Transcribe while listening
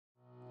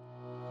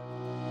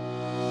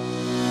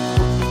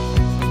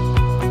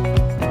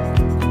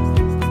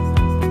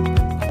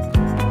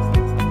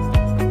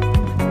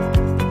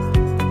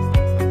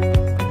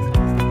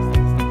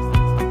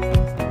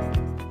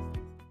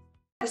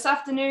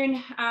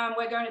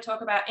we're going to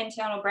talk about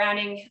internal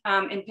browning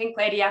in pink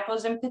lady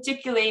apples, and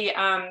particularly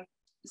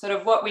sort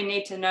of what we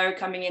need to know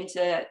coming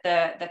into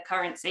the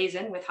current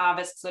season, with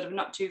harvest sort of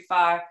not too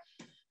far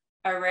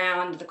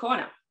around the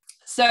corner.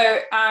 So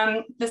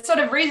the sort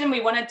of reason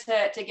we wanted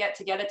to get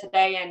together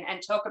today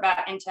and talk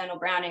about internal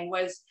browning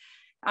was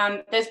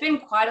there's been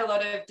quite a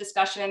lot of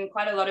discussion,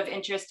 quite a lot of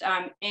interest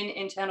in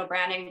internal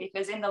browning,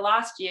 because in the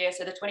last year,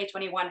 so the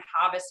 2021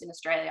 harvest in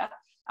Australia,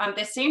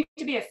 there seemed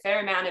to be a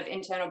fair amount of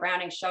internal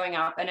browning showing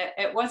up, and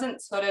it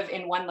wasn't sort of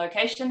in one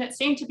location. It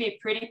seemed to be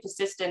pretty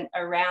persistent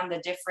around the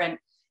different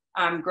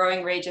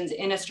growing regions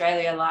in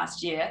Australia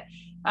last year.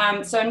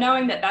 So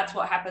knowing that that's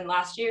what happened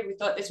last year, we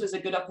thought this was a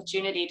good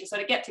opportunity to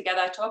sort of get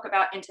together, talk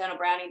about internal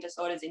browning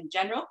disorders in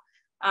general,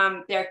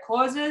 their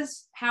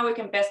causes, how we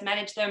can best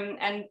manage them,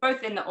 and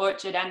both in the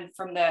orchard and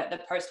from the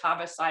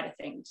post-harvest side of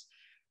things.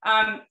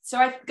 So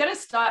I'm going to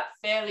start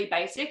fairly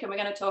basic, and we're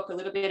going to talk a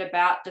little bit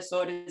about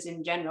disorders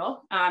in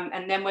general,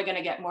 and then we're going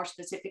to get more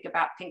specific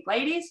about pink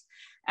ladies,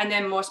 and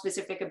then more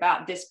specific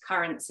about this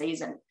current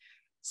season.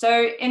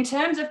 So in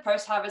terms of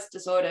post-harvest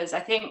disorders,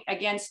 I think,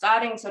 again,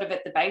 starting sort of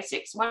at the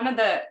basics, one of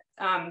the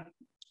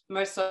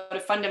most sort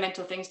of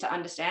fundamental things to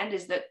understand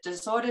is that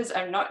disorders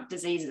are not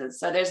diseases.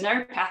 So there's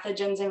no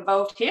pathogens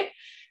involved here.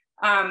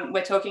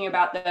 We're talking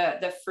about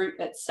the fruit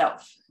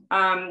itself.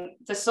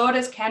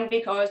 Disorders can be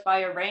caused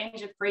by a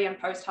range of pre and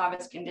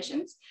post-harvest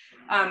conditions.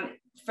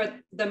 For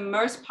the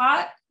most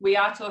part, we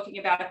are talking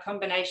about a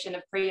combination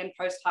of pre and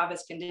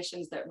post-harvest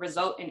conditions that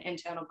result in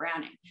internal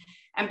browning.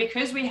 And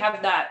because we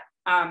have that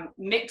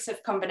mix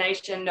of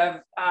combination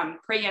of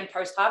pre and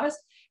post-harvest,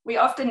 we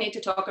often need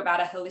to talk about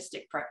a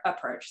holistic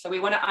approach. So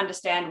we want to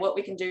understand what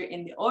we can do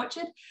in the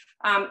orchard,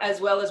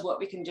 as well as what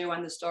we can do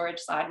on the storage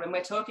side when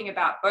we're talking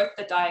about both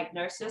the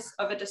diagnosis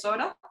of a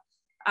disorder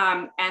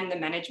and the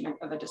management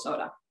of a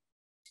disorder.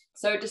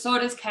 So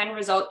disorders can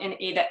result in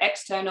either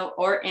external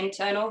or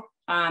internal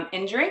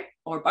injury,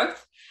 or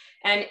both.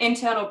 And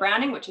internal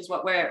browning, which is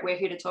what we're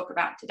here to talk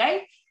about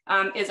today,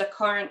 is a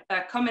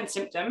common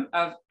symptom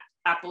of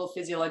apple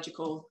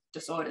physiological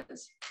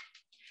disorders.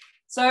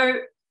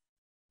 So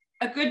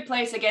a good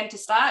place again to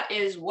start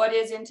is, what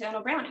is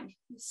internal browning?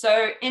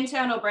 So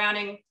internal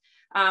browning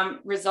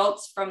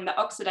results from the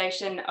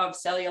oxidation of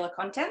cellular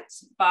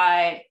contents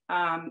by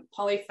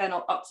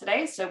polyphenol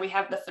oxidase. So we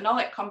have the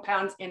phenolic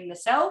compounds in the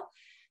cell.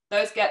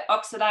 Those get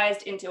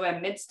oxidized into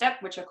a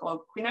mid-step, which are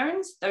called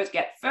quinones. Those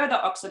get further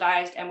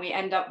oxidized, and we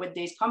end up with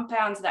these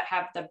compounds that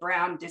have the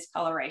brown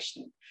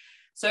discoloration.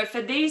 So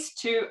for these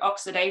two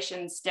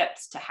oxidation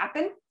steps to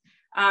happen,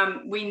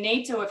 we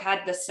need to have had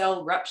the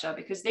cell rupture,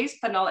 because these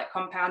phenolic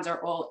compounds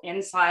are all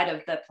inside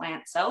of the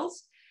plant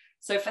cells.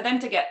 So for them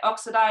to get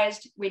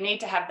oxidized, we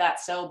need to have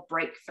that cell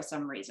break for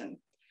some reason.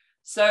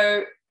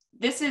 So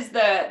this is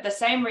the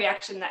same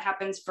reaction that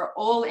happens for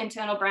all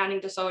internal browning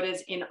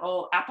disorders in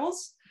all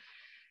apples.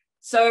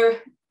 So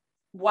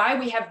why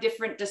we have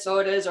different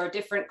disorders or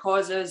different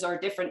causes or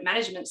different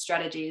management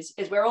strategies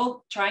is we're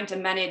all trying to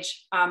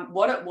manage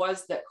what it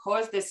was that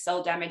caused this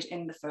cell damage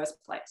in the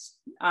first place.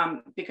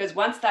 Because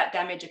once that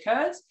damage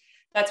occurs,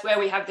 that's where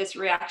we have this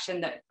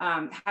reaction that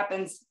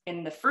happens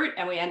in the fruit,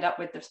 and we end up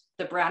with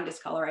the brown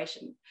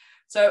discoloration.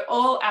 So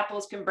all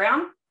apples can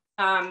brown.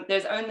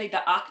 There's only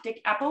the Arctic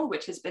apple,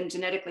 which has been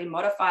genetically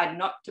modified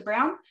not to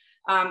brown,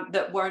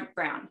 that won't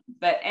brown.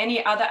 But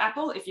any other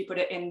apple, if you put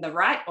it in the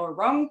right or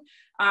wrong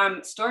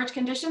storage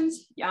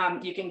conditions,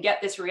 you can get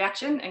this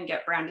reaction and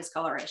get brown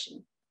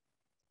discoloration.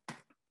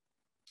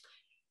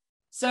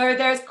 So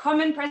there's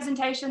common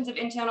presentations of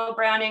internal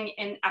browning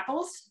in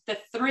apples. The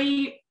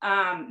three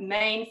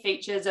main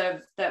features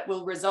that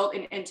will result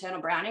in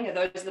internal browning are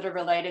those that are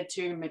related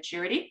to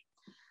maturity,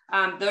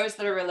 those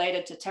that are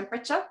related to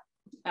temperature,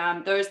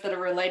 those that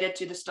are related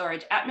to the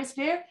storage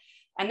atmosphere.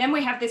 And then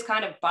we have this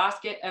kind of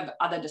basket of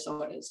other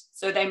disorders.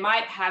 So they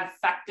might have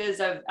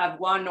factors of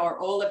one or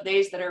all of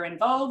these that are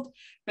involved,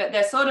 but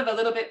they're sort of a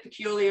little bit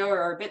peculiar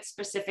or a bit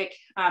specific,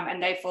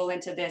 and they fall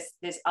into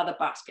this other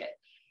basket.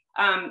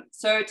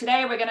 So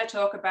today we're going to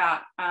talk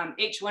about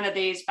each one of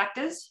these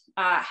factors,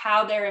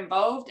 how they're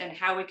involved and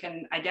how we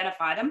can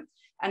identify them.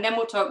 And then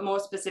we'll talk more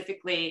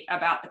specifically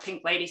about the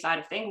pink lady side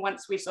of things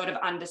once we sort of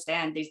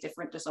understand these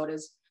different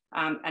disorders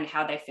and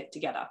how they fit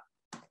together.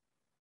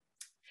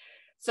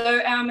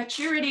 So our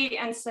maturity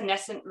and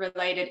senescent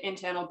related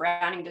internal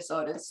browning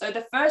disorders. So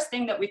the first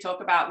thing that we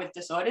talk about with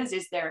disorders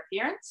is their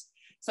appearance,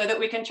 so that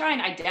we can try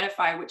and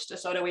identify which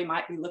disorder we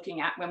might be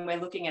looking at when we're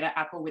looking at an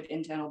apple with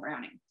internal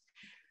browning.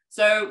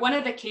 So one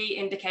of the key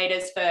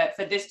indicators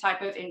for this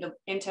type of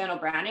internal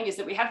browning is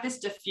that we have this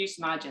diffuse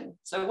margin.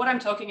 So what I'm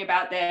talking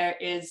about there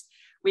is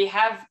we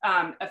have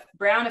a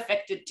brown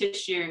affected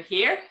tissue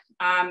here,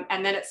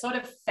 and then it sort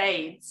of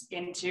fades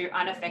into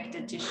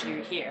unaffected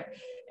tissue here.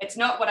 It's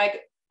not what I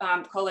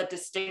call a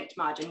distinct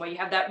margin, where you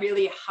have that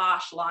really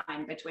harsh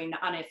line between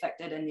the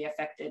unaffected and the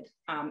affected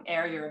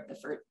area of the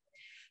fruit.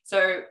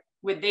 So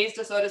with these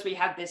disorders, we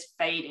have this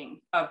fading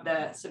of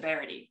the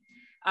severity.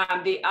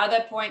 The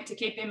other point to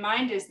keep in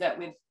mind is that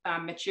with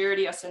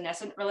maturity or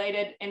senescent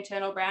related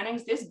internal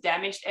brownings, this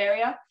damaged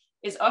area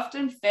is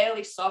often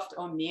fairly soft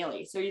or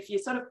mealy. So if you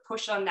sort of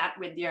push on that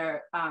with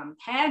your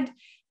hand,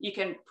 you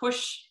can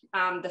push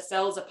the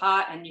cells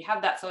apart and you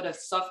have that sort of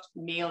soft,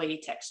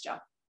 mealy texture.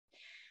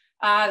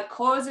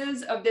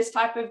 Causes of this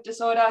type of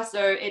disorder.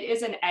 So it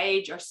is an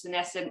age or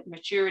senescent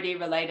maturity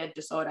related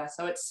disorder.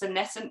 So it's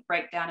senescent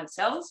breakdown of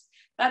cells.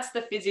 That's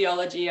the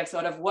physiology of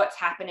sort of what's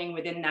happening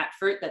within that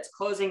fruit that's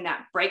causing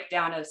that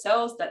breakdown of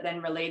cells that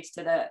then leads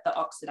to the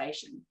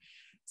oxidation.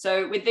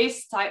 So with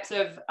these types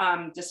of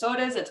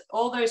disorders, it's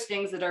all those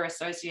things that are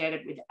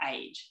associated with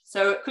age.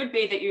 So it could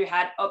be that you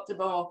had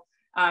optimal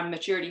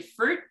maturity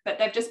fruit, but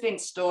they've just been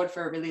stored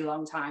for a really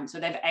long time. So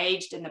they've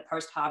aged in the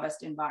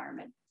post-harvest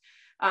environment.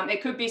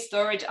 It could be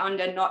storage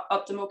under not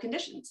optimal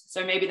conditions.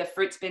 So maybe the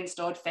fruit's been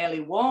stored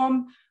fairly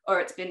warm, or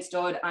it's been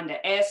stored under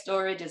air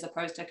storage as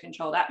opposed to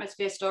controlled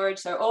atmosphere storage.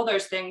 So all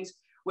those things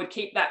would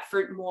keep that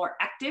fruit more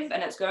active,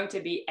 and it's going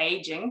to be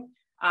aging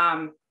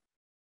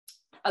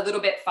a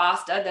little bit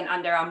faster than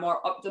under our more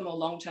optimal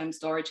long-term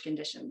storage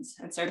conditions.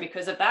 And so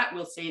because of that,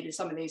 we'll see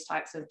some of these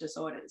types of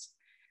disorders.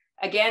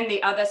 Again,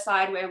 the other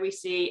side where we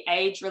see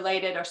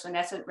age-related or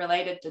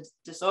senescent-related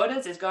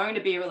disorders is going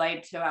to be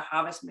related to our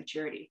harvest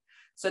maturity.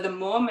 So the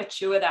more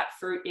mature that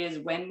fruit is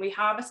when we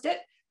harvest it,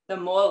 the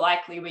more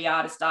likely we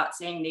are to start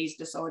seeing these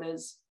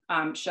disorders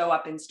show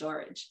up in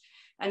storage.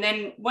 And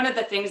then one of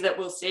the things that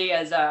we'll see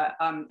as a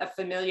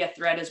familiar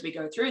thread as we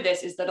go through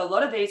this is that a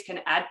lot of these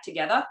can add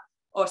together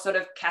or sort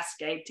of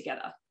cascade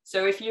together.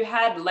 So if you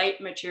had late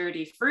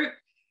maturity fruit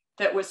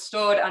that was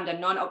stored under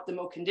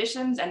non-optimal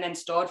conditions and then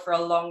stored for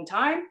a long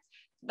time,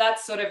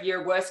 that's sort of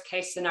your worst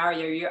case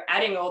scenario. You're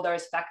adding all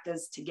those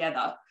factors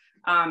together,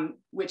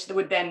 which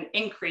would then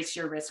increase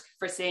your risk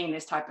for seeing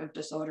this type of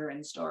disorder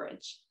in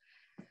storage.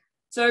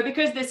 So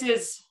because this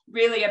is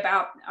really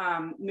about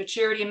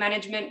maturity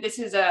management, this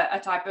is a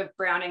type of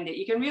browning that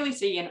you can really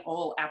see in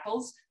all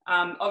apples.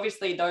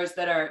 Obviously, those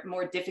that are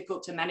more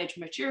difficult to manage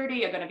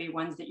maturity are going to be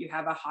ones that you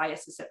have a higher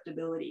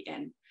susceptibility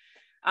in.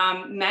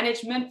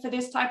 Management for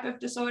this type of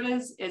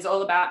disorders is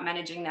all about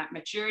managing that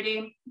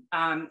maturity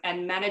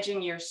and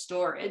managing your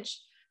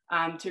storage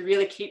to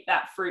really keep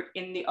that fruit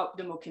in the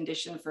optimal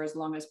condition for as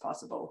long as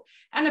possible,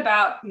 and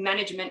about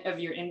management of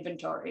your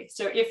inventory.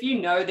 So if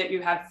you know that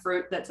you have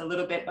fruit that's a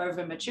little bit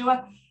over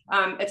mature,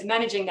 it's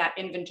managing that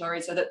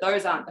inventory so that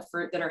those aren't the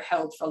fruit that are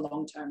held for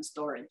long-term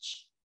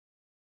storage.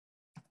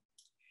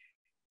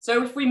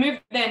 So if we move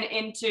then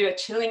into a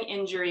chilling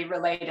injury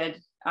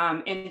related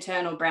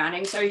internal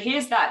browning. So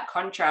here's that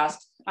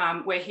contrast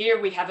where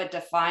here we have a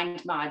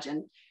defined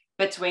margin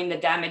between the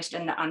damaged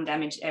and the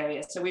undamaged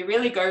area. So we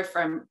really go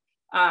from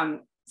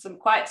some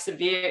quite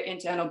severe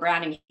internal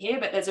browning here,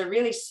 but there's a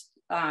really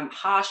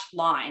harsh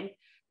line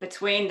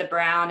between the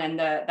brown and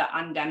the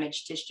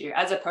undamaged tissue,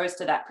 as opposed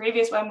to that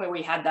previous one where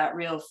we had that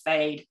real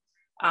fade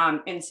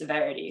in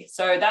severity.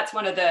 So that's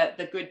one of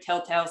the good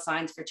telltale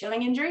signs for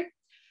chilling injury,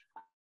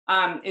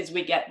 is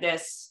we get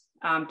this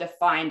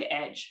defined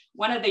edge.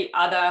 One of the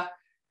other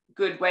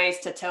good ways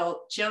to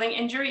tell chilling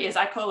injury is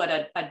I call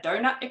it a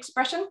donut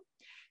expression.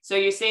 So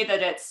you see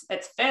that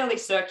it's fairly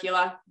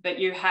circular, but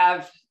you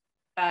have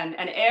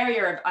an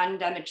area of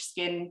undamaged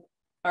skin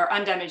or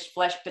undamaged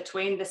flesh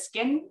between the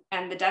skin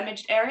and the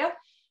damaged area.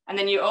 And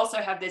then you also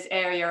have this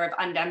area of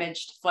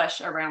undamaged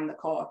flesh around the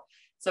core.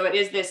 So it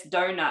is this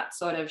donut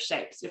sort of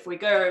shape. So if we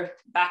go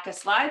back a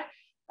slide,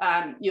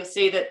 you'll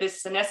see that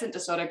this senescent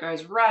disorder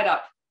goes right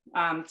up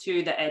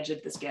to the edge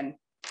of the skin.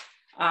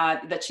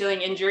 The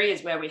chilling injury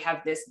is where we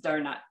have this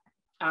donut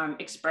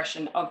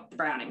expression of the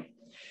browning.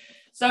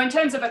 So in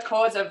terms of a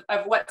cause of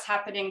what's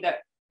happening that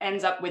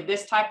ends up with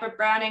this type of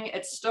browning,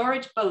 it's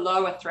storage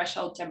below a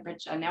threshold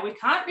temperature. Now, we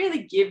can't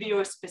really give you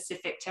a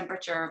specific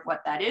temperature of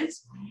what that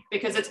is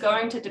because it's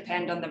going to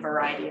depend on the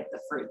variety of the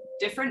fruit.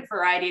 Different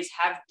varieties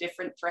have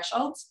different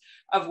thresholds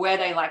of where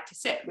they like to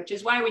sit, which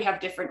is why we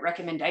have different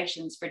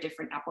recommendations for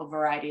different apple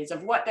varieties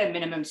of what their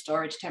minimum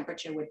storage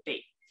temperature would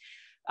be.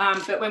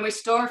 But when we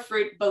store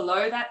fruit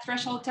below that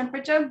threshold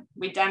temperature,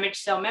 we damage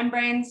cell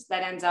membranes.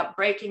 That ends up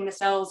breaking the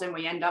cells, and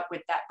we end up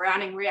with that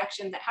browning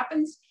reaction that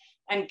happens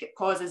and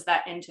causes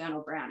that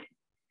internal browning.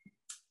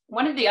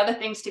 One of the other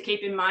things to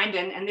keep in mind,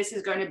 and this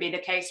is going to be the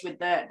case with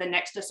the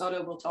next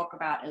disorder we'll talk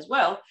about as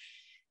well,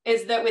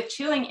 is that with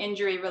chilling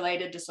injury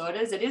related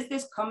disorders, it is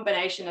this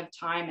combination of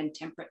time and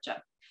temperature.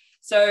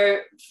 So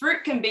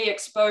fruit can be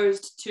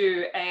exposed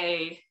to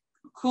a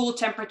cool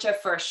temperature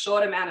for a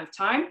short amount of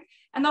time,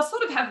 and they'll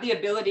sort of have the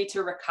ability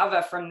to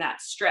recover from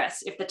that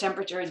stress if the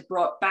temperature is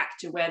brought back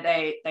to where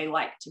they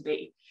like to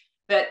be.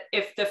 But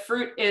if the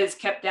fruit is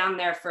kept down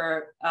there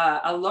for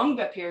a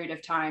longer period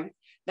of time,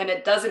 then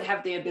it doesn't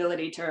have the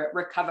ability to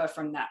recover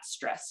from that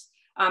stress.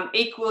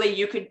 Equally,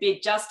 you could be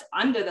just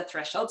under the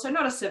threshold, so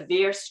not a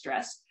severe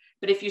stress,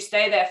 but if you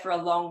stay there for a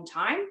long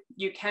time,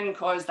 you can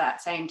cause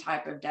that same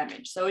type of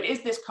damage. So it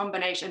is this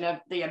combination of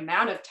the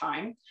amount of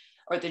time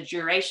or the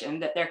duration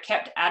that they're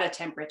kept at a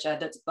temperature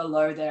that's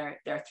below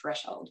their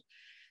threshold.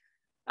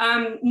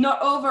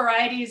 Not all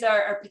varieties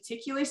are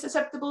particularly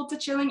susceptible to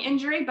chilling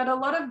injury, but a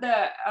lot of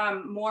the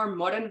more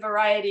modern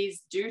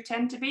varieties do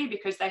tend to be,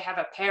 because they have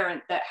a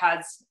parent that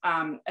has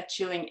a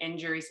chilling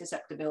injury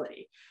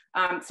susceptibility.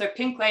 So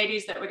pink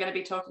ladies that we're going to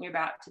be talking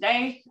about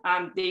today,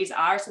 these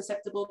are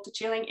susceptible to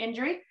chilling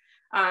injury.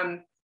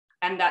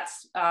 And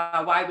that's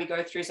why we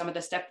go through some of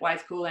the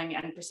stepwise cooling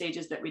and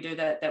procedures that we do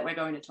that we're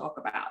going to talk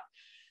about.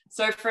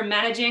 So for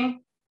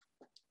managing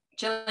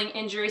chilling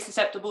injury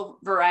susceptible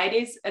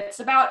varieties, it's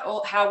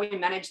about how we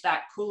manage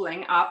that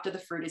cooling after the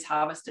fruit is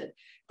harvested.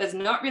 There's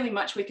not really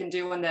much we can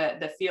do on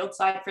the field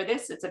side for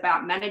this. It's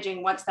about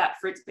managing once that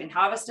fruit's been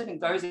harvested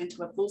and goes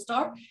into a cool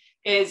store,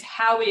 is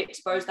how we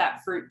expose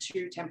that fruit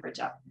to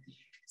temperature.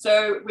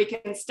 So we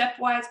can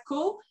stepwise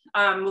cool.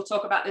 We'll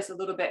talk about this a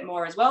little bit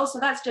more as well. So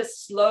that's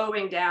just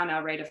slowing down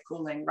our rate of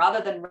cooling.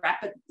 Rather than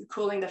rapid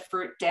cooling the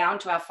fruit down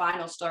to our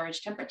final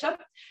storage temperature,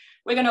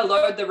 we're going to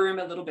load the room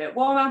a little bit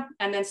warmer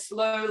and then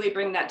slowly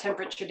bring that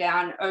temperature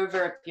down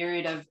over a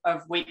period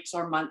of weeks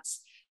or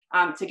months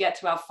to get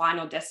to our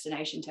final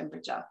destination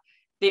temperature.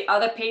 The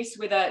other piece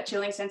with a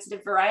chilling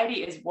sensitive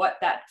variety is what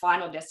that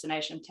final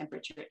destination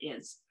temperature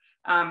is.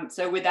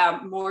 So with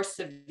our more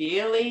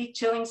severely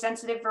chilling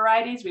sensitive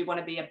varieties, we want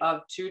to be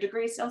above 2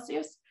 degrees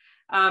Celsius.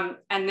 And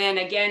then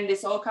again,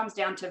 this all comes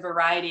down to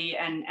variety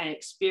and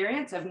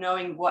experience of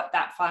knowing what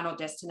that final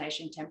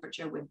destination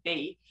temperature would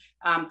be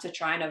to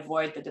try and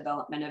avoid the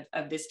development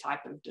of this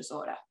type of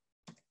disorder.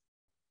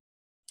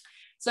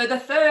 So the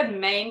third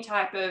main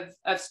type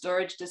of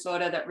storage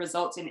disorder that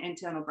results in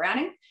internal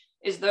browning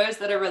is those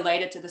that are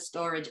related to the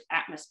storage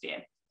atmosphere.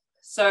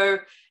 So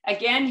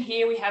again,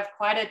 here we have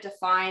quite a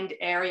defined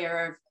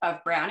area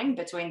of browning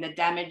between the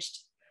damaged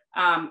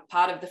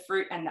part of the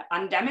fruit and the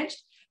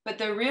undamaged. But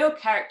the real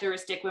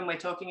characteristic when we're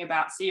talking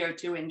about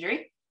CO2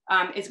 injury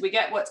is we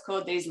get what's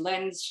called these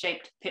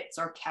lens-shaped pits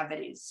or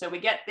cavities. So we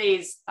get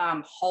these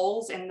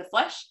holes in the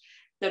flesh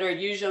that are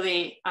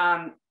usually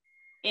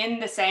in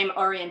the same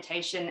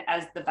orientation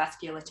as the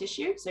vascular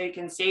tissue. So you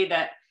can see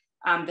that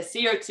the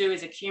CO2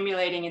 is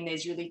accumulating in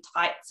these really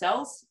tight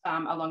cells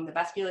along the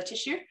vascular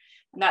tissue.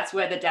 And that's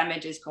where the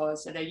damage is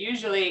caused. So they're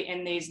usually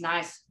in these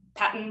nice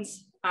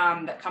patterns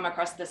that come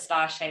across the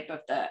star shape of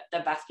the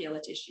vascular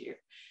tissue.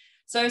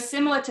 So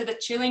similar to the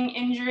chilling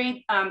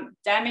injury,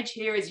 damage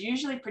here is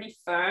usually pretty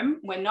firm.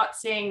 We're not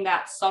seeing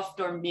that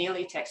soft or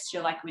mealy texture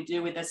like we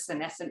do with the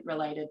senescent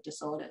related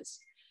disorders.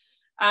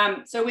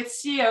 So with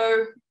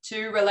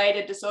CO2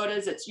 related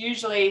disorders, it's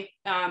usually,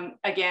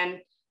 again,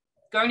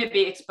 going to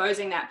be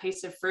exposing that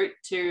piece of fruit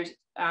to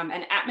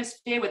an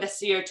atmosphere where the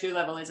CO2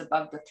 level is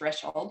above the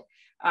threshold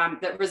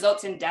that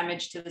results in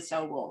damage to the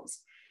cell walls.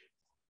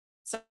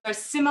 So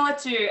similar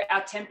to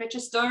our temperature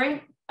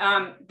story,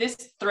 this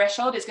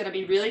threshold is going to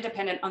be really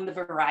dependent on the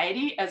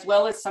variety as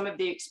well as some of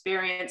the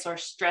experience or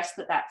stress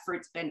that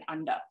fruit's been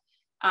under.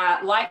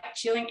 Like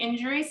chilling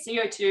injury,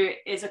 CO2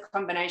 is a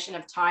combination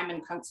of time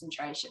and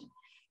concentration.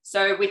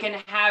 So we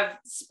can have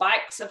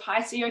spikes of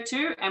high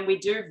CO2, and we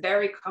do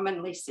very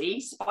commonly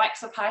see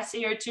spikes of high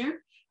CO2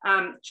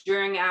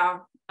 during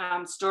our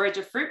storage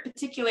of fruit,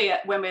 particularly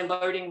when we're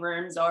loading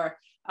rooms or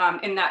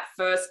in that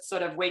first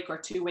sort of week or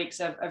 2 weeks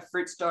of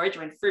fruit storage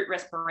when fruit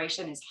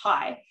respiration is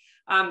high.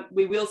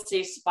 We will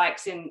see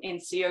spikes in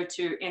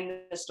CO2 in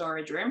the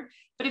storage room.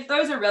 But if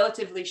those are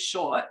relatively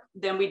short,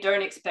 then we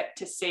don't expect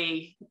to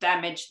see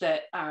damage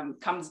that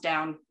comes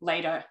down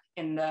later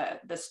in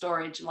the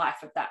storage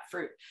life of that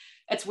fruit.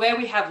 It's where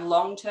we have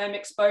long-term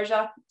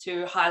exposure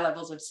to high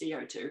levels of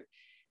CO2.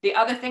 The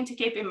other thing to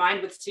keep in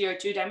mind with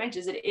CO2 damage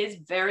is it is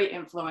very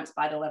influenced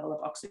by the level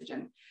of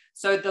oxygen.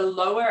 So the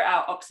lower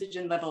our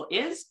oxygen level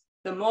is,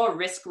 the more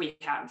risk we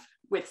have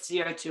with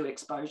CO2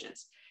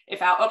 exposures.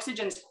 If our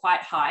oxygen is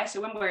quite high, so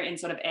when we're in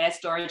sort of air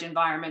storage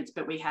environments,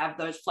 but we have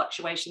those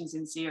fluctuations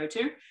in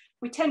CO2,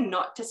 we tend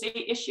not to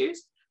see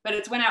issues. But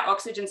it's when our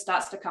oxygen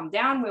starts to come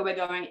down where we're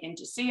going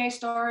into CA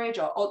storage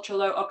or ultra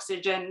low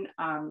oxygen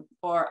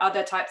or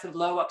other types of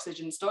low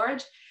oxygen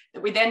storage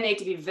that we then need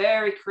to be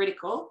very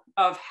critical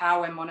of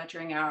how we're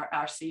monitoring our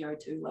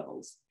CO2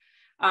 levels.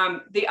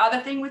 The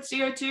other thing with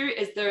CO2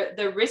 is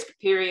the risk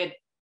period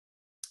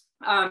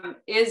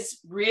is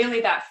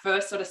really that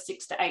first sort of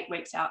 6 to 8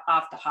 weeks out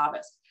after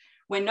harvest.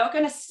 We're not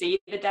going to see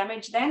the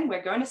damage then.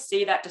 We're going to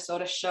see that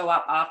disorder show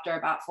up after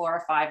about 4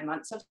 or 5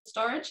 months of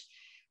storage.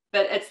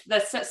 But it's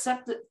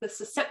the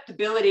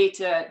susceptibility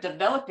to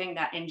developing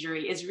that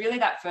injury is really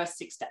that first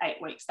 6 to 8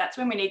 weeks. That's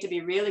when we need to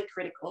be really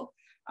critical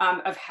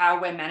of how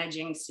we're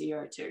managing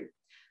CO2.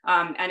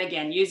 And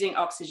again, using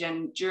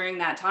oxygen during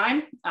that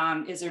time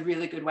is a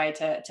really good way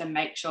to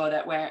make sure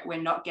that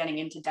we're not getting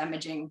into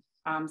damaging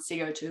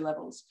CO2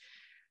 levels.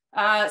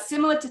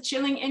 Similar to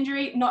chilling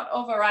injury, not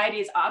all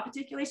varieties are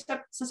particularly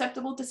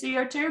susceptible to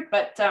CO2,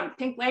 but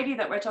Pink Lady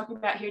that we're talking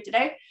about here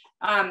today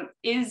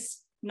is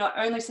not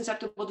only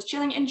susceptible to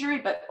chilling injury,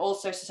 but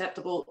also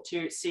susceptible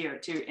to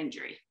CO2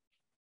 injury.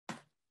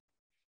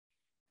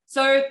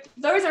 So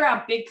those are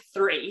our big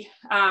three.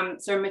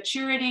 So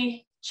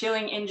maturity,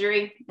 chilling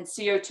injury, and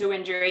CO2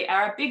 injury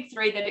are our big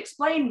three that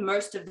explain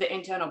most of the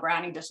internal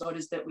browning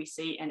disorders that we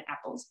see in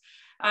apples.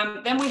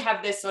 Then we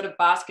have this sort of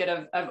basket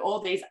of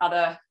all these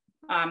other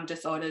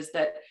disorders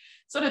that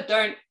sort of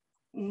don't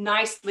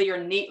nicely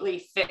or neatly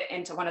fit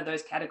into one of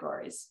those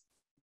categories.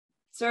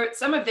 So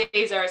some of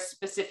these are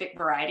specific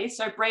varieties.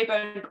 So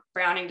Braeburn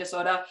browning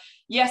disorder,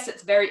 yes,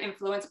 it's very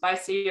influenced by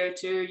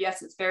CO2.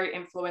 Yes, it's very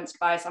influenced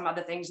by some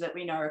other things that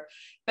we know,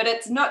 but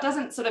it's not,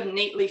 doesn't sort of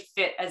neatly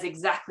fit as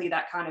exactly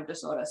that kind of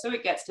disorder. So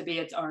it gets to be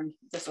its own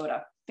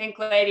disorder. Pink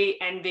lady,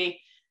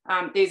 envy,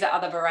 these are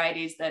other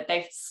varieties that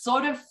they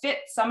sort of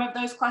fit some of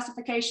those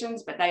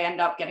classifications, but they end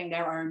up getting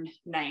their own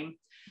name.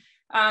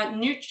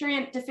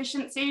 Nutrient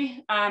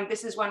deficiency,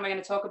 this is one we're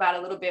going to talk about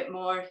a little bit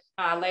more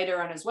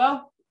later on as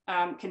well.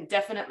 Can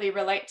definitely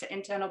relate to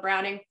internal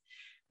browning.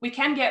 We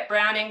can get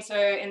browning. So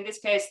in this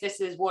case,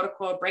 this is water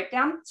core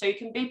breakdown. So you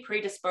can be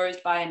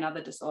predisposed by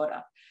another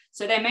disorder.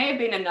 So there may have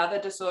been another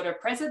disorder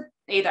present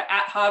either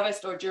at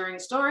harvest or during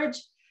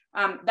storage.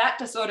 That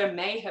disorder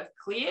may have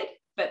cleared,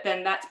 but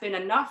then that's been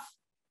enough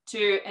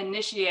to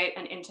initiate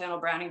an internal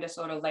browning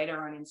disorder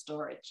later on in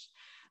storage.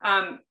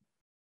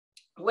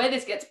 Where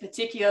this gets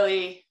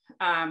particularly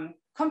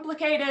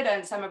complicated,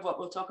 and some of what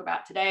we'll talk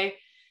about today,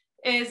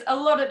 is a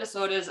lot of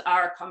disorders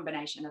are a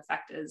combination of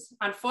factors.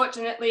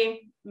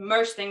 Unfortunately,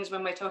 most things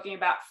when we're talking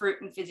about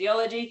fruit and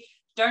physiology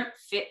don't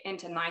fit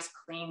into nice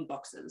clean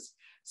boxes.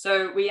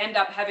 So we end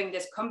up having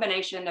this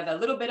combination of a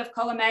little bit of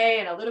column A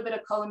and a little bit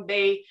of column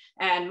B,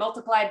 and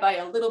multiplied by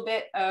a little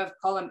bit of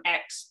column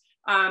X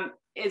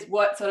is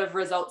what sort of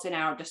results in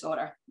our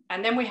disorder.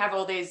 And then we have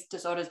all these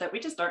disorders that we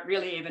just don't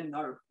really even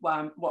know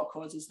what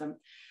causes them.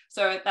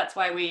 So that's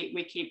why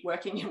we keep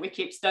working and we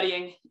keep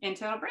studying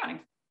internal browning.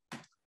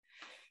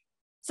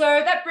 So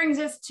that brings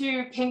us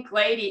to pink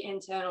lady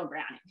internal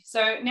browning.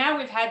 So now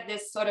we've had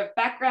this sort of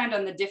background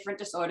on the different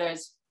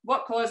disorders,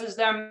 what causes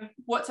them,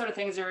 what sort of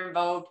things are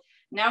involved.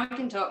 Now we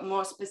can talk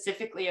more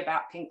specifically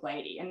about pink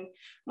lady. And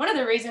one of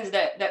the reasons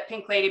that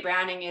pink lady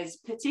browning is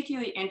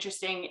particularly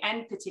interesting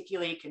and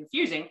particularly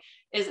confusing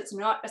is it's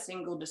not a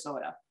single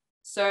disorder.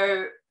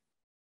 So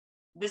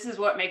this is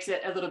what makes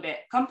it a little bit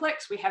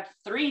complex. We have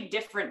 3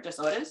 different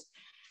disorders.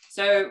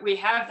 So we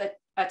have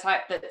a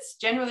type that's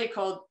generally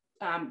called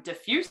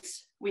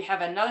diffuse. We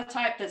have another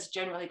type that's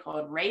generally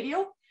called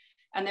radial.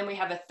 And then we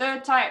have a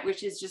third type,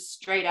 which is just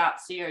straight out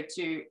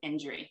CO2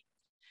 injury.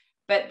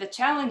 But the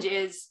challenge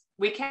is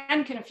we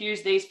can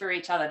confuse these for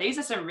each other. These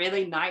are some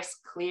really nice,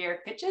 clear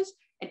pictures.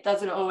 It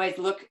doesn't always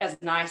look as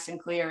nice and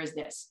clear as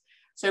this.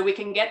 So we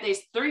can get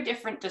these 3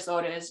 different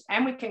disorders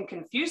and we can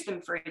confuse them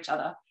for each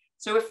other.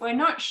 So if we're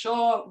not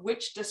sure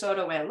which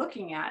disorder we're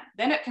looking at,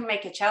 then it can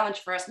make a challenge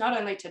for us not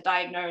only to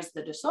diagnose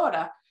the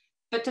disorder,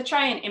 but to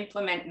try and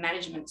implement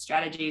management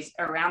strategies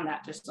around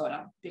that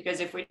disorder.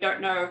 Because if we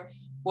don't know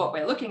what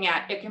we're looking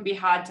at, it can be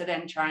hard to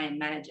then try and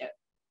manage it.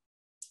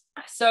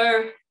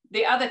 So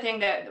the other thing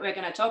that we're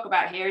going to talk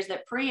about here is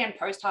that pre and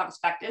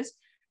post-harvest factors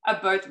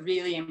are both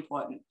really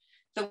important.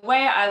 The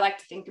way I like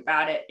to think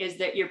about it is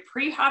that your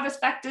pre-harvest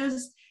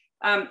factors,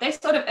 they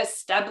sort of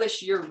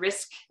establish your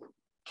risk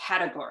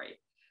category.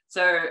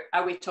 So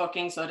are we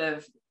talking sort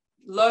of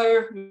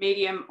low,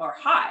 medium, or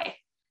high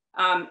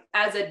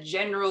as a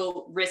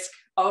general risk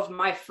of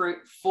my fruit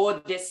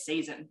for this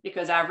season?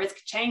 Because our risk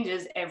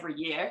changes every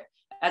year,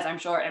 as I'm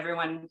sure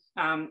everyone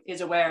is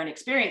aware and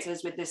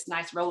experiences with this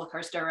nice roller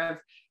coaster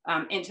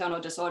of internal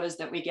disorders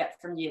that we get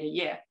from year to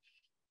year.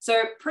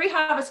 So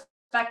pre-harvest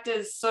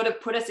factors sort of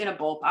put us in a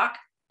ballpark,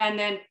 and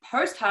then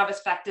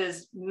post-harvest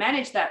factors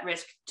manage that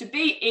risk to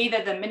be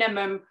either the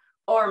minimum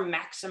or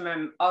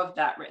maximum of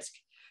that risk.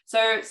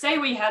 So say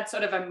we had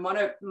sort of a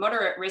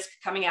moderate risk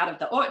coming out of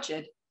the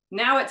orchard.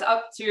 Now it's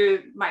up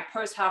to my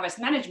post-harvest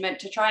management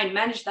to try and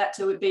manage that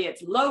to be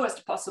its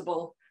lowest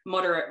possible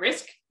moderate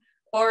risk.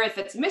 Or if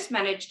it's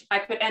mismanaged, I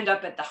could end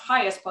up at the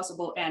highest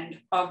possible end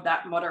of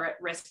that moderate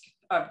risk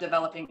of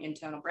developing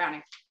internal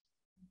browning.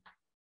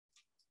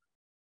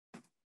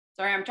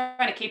 Sorry, I'm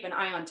trying to keep an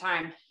eye on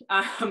time,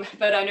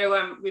 but I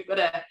know we've got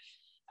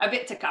a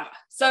bit to cover.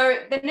 So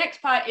the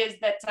next part is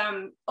that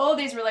all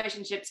these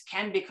relationships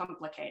can be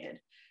complicated.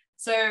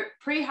 So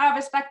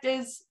pre-harvest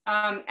factors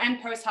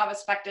and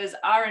post-harvest factors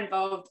are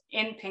involved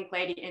in pink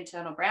lady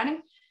internal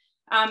browning.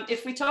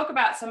 If we talk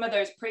about some of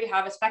those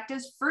pre-harvest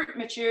factors, fruit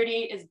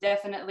maturity is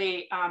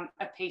definitely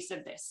a piece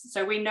of this.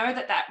 So we know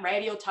that that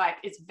radial type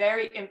is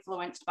very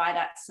influenced by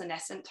that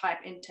senescent type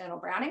internal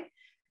browning.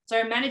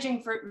 So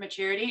managing fruit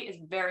maturity is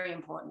very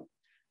important.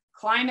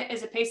 Climate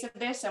is a piece of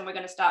this, and we're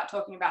going to start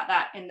talking about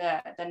that in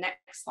the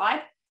next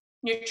slide.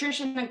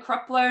 Nutrition and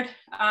crop load,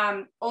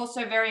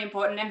 also very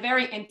important and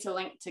very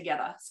interlinked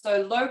together.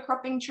 So low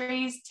cropping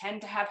trees tend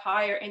to have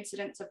higher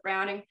incidence of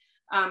browning.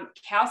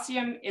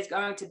 Calcium is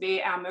going to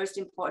be our most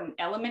important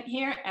element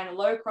here, and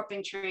low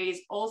cropping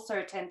trees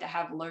also tend to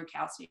have low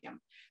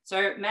calcium.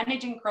 So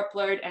managing crop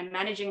load and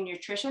managing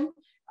nutrition,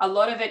 a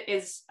lot of it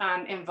is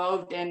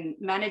involved in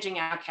managing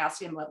our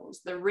calcium levels.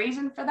 The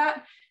reason for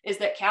that is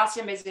that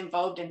calcium is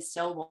involved in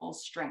cell wall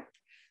strength.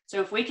 So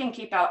if we can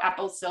keep our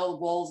apple cell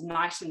walls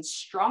nice and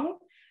strong,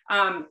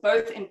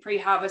 both in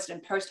pre-harvest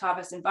and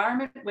post-harvest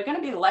environment, we're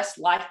going to be less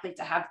likely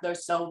to have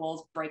those cell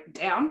walls break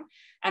down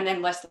and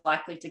then less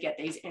likely to get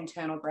these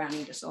internal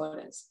browning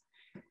disorders.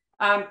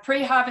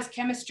 Pre-harvest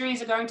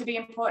chemistries are going to be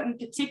important,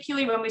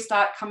 particularly when we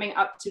start coming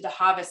up to the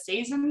harvest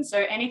season.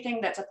 So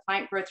anything that's a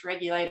plant growth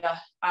regulator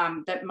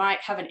that might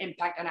have an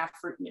impact on our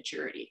fruit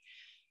maturity.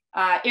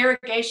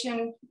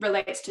 Irrigation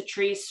relates to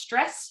tree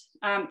stress.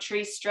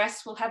 Tree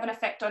stress will have an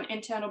effect on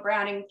internal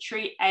browning.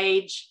 Tree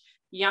age,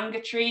 younger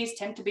trees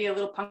tend to be a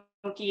little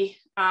punky,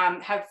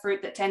 have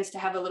fruit that tends to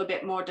have a little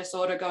bit more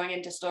disorder going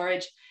into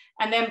storage.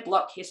 And then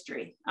block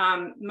history.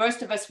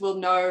 Most of us will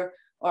know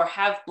or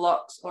have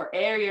blocks or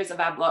areas of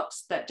our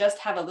blocks that just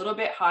have a little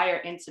bit higher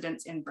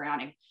incidence in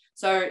browning.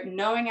 So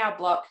knowing our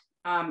block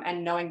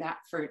and knowing that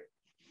fruit.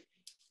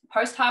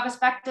 Post-harvest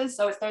factors,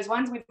 so it's those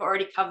ones we've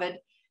already covered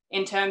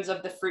in terms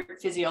of the fruit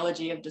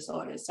physiology of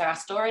disorders. So our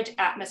storage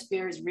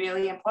atmosphere is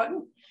really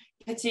important,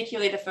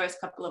 particularly the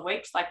first couple of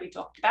weeks, like we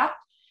talked about,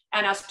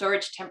 and our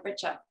storage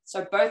temperature.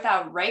 So both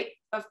our rate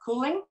of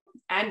cooling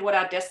and what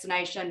our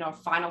destination or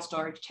final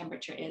storage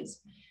temperature is.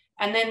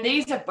 And then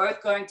these are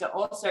both going to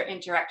also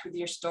interact with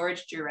your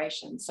storage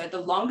duration. So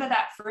the longer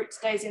that fruit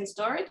stays in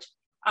storage,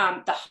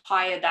 the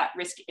higher that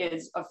risk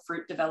is of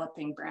fruit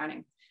developing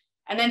browning.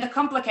 And then the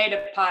complicated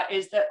part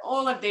is that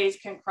all of these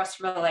can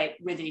cross-relate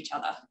with each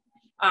other,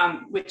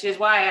 which is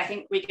why I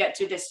think we get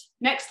to this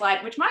next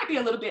slide, which might be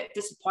a little bit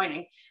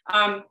disappointing,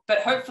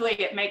 but hopefully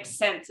it makes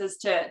sense as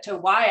to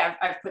why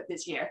I've put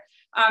this here.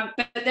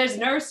 But there's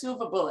no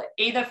silver bullet,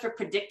 either for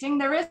predicting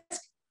the risk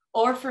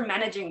or for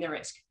managing the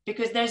risk,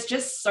 because there's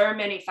just so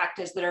many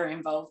factors that are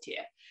involved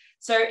here.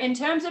 So in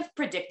terms of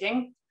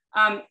predicting,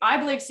 I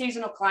believe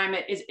seasonal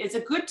climate is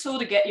a good tool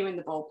to get you in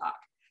the ballpark.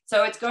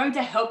 So it's going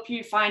to help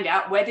you find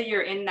out whether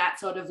you're in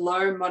that sort of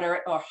low,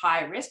 moderate, or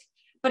high risk,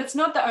 but it's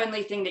not the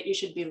only thing that you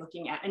should be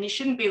looking at. And you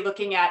shouldn't be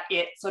looking at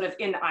it sort of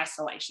in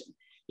isolation.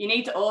 You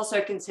need to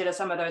also consider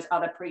some of those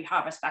other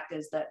pre-harvest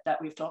factors that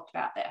we've talked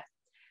about there.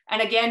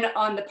 And again,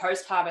 on the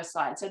post-harvest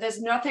side, so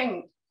there's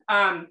nothing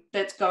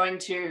that's going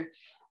to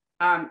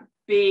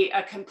be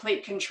a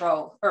complete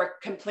control or a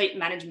complete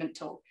management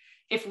tool.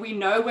 If we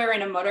know we're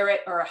in a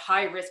moderate or a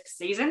high risk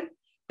season,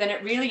 then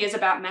it really is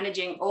about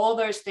managing all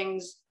those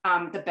things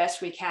the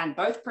best we can,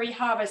 both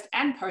pre-harvest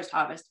and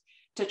post-harvest,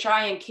 to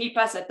try and keep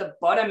us at the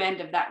bottom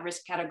end of that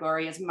risk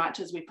category as much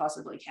as we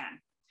possibly can.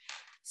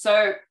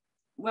 So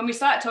when we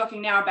start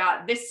talking now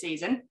about this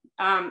season,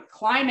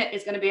 climate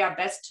is going to be our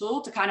best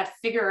tool to kind of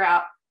figure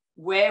out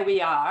where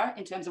we are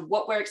in terms of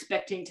what we're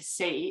expecting to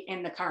see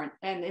in the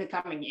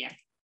coming year.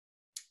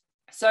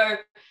 So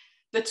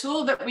the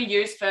tool that we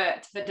use for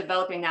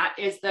developing that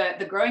is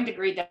the growing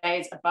degree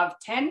days above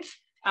 10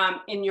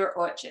 in your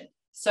orchard.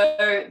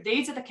 So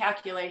these are the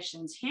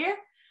calculations here.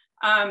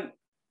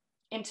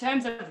 In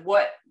terms of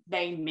what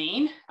they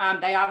mean,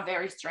 they are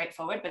very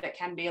straightforward, but it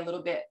can be a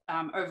little bit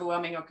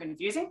overwhelming or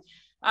confusing.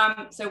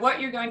 So what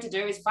you're going to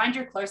do is find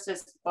your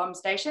closest bomb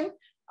station,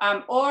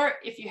 or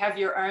if you have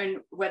your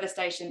own weather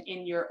station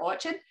in your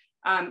orchard,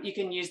 you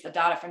can use the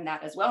data from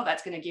that as well.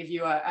 That's going to give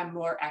you a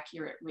more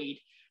accurate read.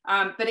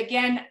 But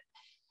again,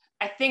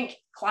 I think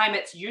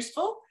climate's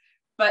useful,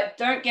 but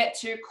don't get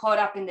too caught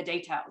up in the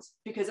details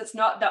because it's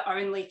not the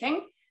only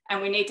thing.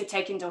 And we need to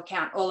take into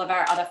account all of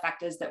our other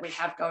factors that we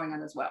have going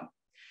on as well.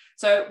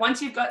 So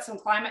once you've got some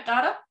climate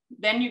data,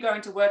 then you're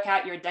going to work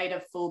out your date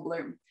of full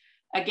bloom.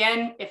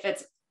 Again, if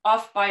it's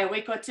off by a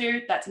week or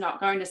two, that's not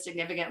going to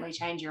significantly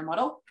change your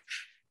model.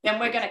 Then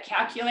we're going to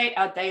calculate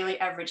our daily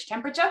average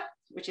temperature,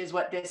 which is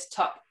what this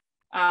top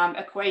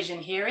equation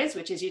here is,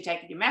 which is you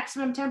take your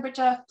maximum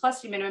temperature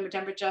plus your minimum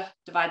temperature,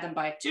 divide them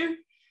by 2,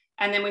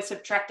 and then we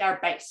subtract our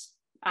base.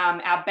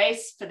 Our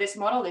base for this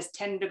model is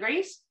 10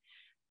 degrees.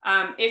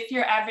 If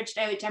your average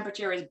daily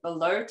temperature is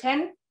below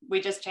 10,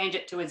 we just change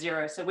it to a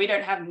 0. So we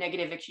don't have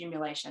negative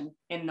accumulation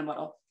in the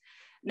model.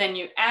 Then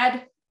you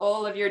add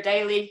all of your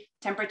daily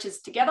temperatures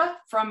together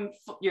from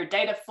your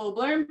date of full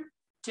bloom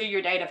to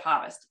your date of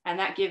harvest. And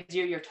that gives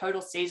you your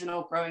total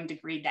seasonal growing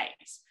degree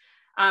days.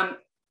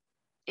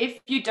 If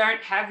you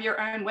don't have your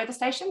own weather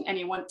station and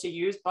you want to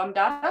use BOM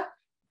data,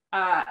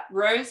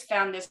 Rose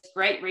found this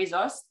great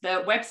resource.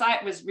 The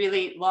website was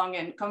really long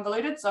and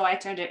convoluted, so I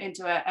turned it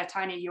into a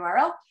tiny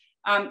URL.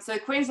 So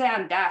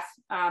Queensland DAF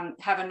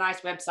have a nice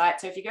website.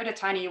 So if you go to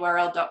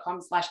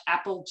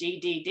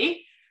tinyurl.com/applegdd,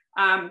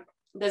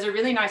 there's a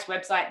really nice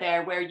website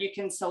there where you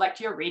can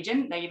select your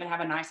region. They even have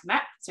a nice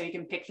map, so you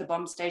can pick the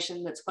BOM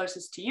station that's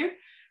closest to you.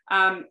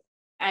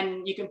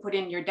 And you can put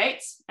in your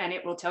dates and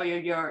it will tell you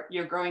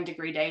your growing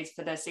degree days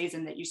for the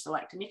season that you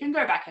select. And you can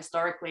go back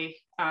historically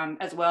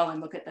as well and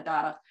look at the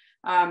data.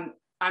 I'm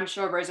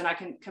sure Rose and I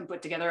can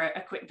put together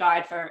a quick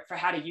guide for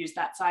how to use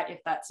that site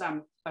if that's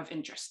of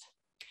interest.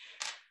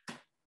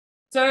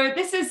 So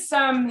this is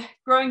some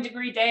growing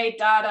degree day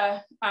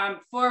data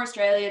for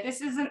Australia.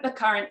 This isn't the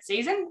current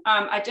season.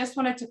 I just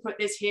wanted to put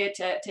this here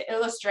to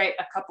illustrate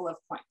a couple of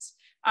points.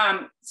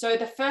 So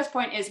the first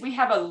point is we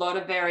have a lot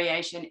of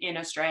variation in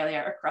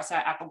Australia across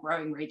our apple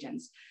growing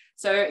regions.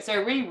 So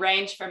we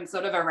range from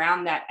sort of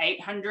around that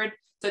 800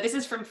 So this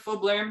is from full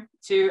bloom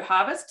to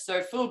harvest.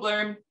 So full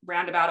bloom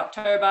around about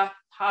October,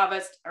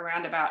 harvest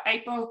around about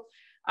April.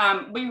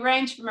 We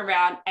range from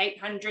around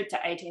 800 to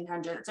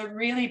 1800. It's a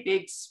really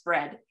big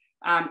spread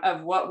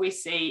of what we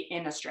see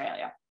in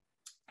Australia.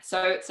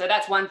 So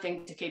that's one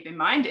thing to keep in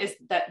mind, is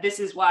that this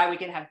is why we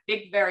can have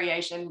big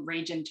variation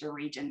region to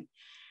region.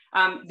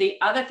 The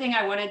other thing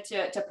I wanted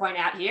to point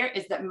out here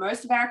is that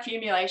most of our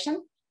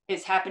accumulation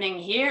is happening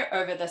here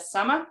over the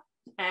summer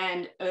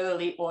and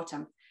early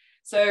autumn.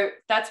 So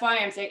that's why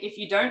I'm saying, if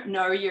you don't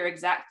know your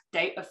exact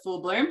date of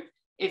full bloom,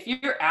 if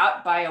you're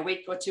out by a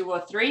week or 2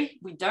 or 3,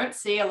 we don't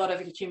see a lot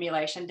of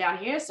accumulation down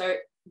here. So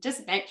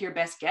just make your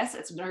best guess.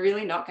 It's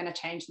really not going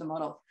to change the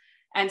model.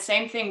 And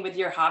same thing with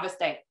your harvest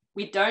date.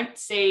 We don't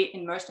see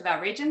in most of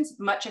our regions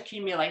much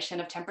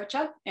accumulation of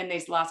temperature in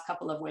these last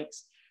couple of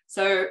weeks.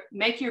 So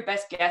make your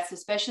best guess,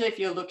 especially if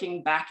you're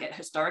looking back at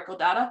historical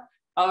data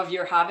of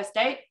your harvest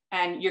date,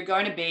 and you're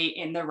going to be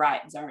in the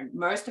right zone.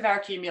 Most of our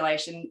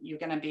accumulation, you're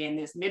going to be in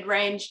this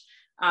mid-range.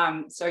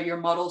 So your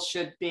model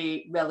should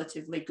be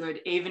relatively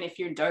good, even if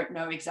you don't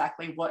know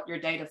exactly what your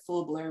date of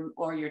full bloom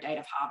or your date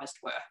of harvest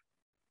were.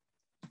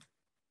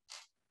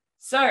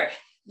 So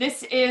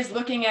this is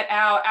looking at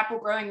our apple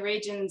growing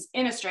regions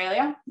in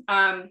Australia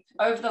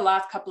over the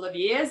last couple of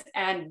years,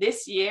 and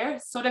this year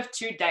sort of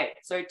to date,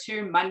 so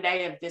to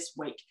Monday of this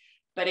week.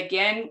 But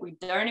again, we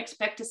don't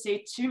expect to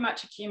see too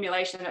much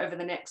accumulation over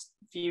the next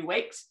few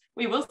weeks.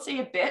 We will see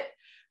a bit.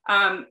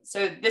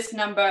 So this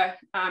number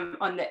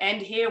on the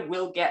end here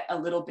will get a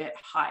little bit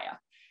higher.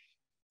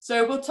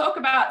 So we'll talk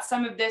about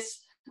some of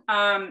this.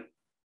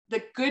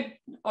 The good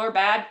or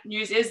bad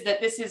news is that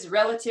this is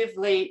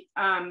relatively,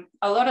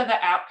 a lot of the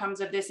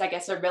outcomes of this, I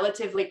guess, are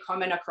relatively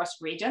common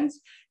across regions.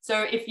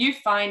 So if you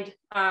find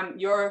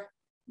your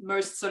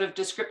most sort of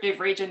descriptive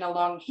region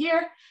along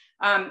here,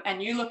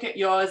 and you look at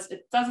yours,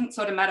 it doesn't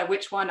sort of matter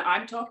which one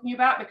I'm talking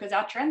about, because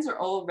our trends are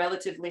all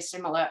relatively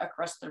similar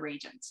across the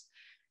regions.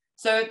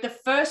 So the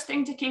first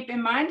thing to keep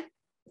in mind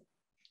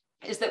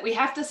is that we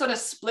have to sort of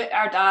split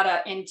our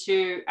data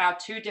into our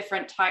 2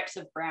 different types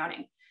of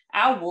browning.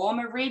 Our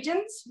warmer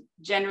regions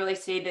generally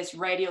see this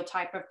radial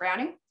type of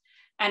browning,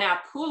 and our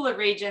cooler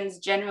regions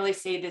generally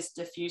see this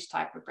diffuse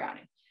type of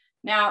browning.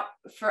 Now,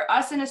 for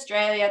us in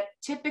Australia,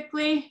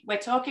 typically we're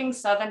talking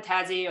Southern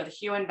Tassie or the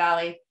Huon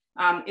Valley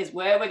is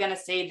where we're going to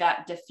see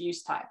that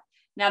diffuse type.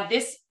 Now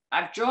this,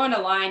 I've drawn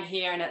a line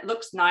here and it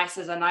looks nice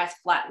as a nice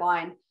flat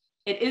line.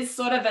 It is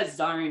sort of a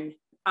zone,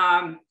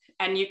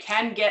 and you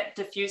can get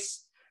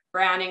diffuse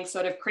browning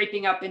sort of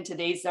creeping up into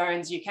these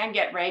zones. You can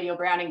get radial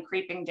browning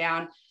creeping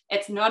down.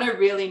 It's not a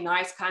really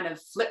nice kind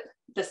of flip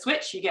the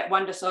switch. You get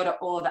one disorder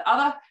or the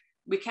other.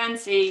 We can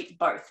see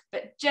both,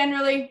 but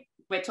generally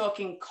we're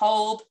talking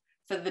cold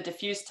for the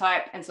diffuse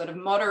type and sort of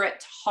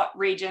moderate to hot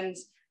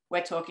regions.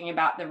 We're talking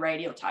about the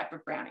radial type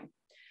of browning.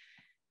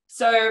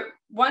 So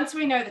once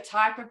we know the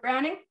type of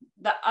browning,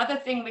 the other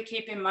thing we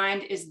keep in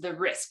mind is the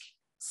risk.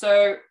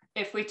 So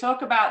if we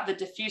talk about the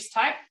diffuse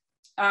type,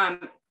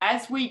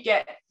 as we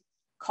get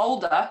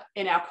colder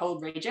in our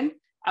cold region,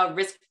 our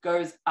risk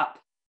goes up.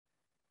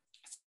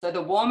 So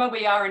the warmer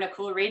we are in a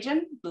cool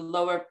region, the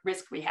lower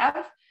risk we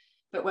have.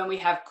 But when we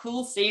have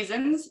cool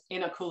seasons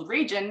in a cool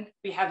region,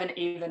 we have an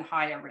even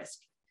higher risk.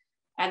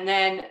 And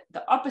then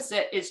the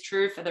opposite is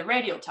true for the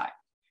radial type.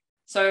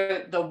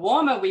 So the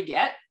warmer we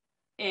get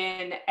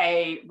in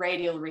a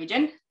radial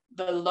region,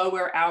 the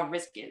lower our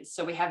risk is.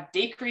 So we have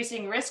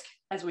decreasing risk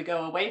as we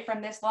go away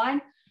from this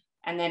line,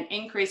 and then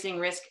increasing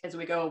risk as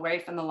we go away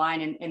from the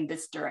line in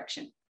this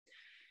direction.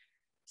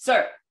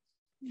 So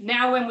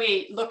now when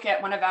we look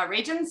at one of our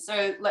regions,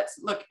 so let's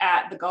look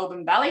at the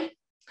Goulburn Valley.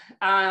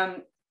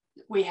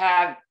 We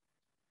have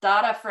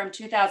data from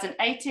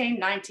 2018,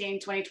 19,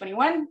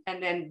 2021,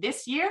 and then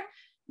this year,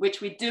 which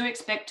we do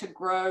expect to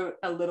grow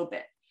a little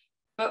bit.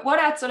 But what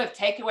our sort of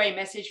takeaway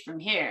message from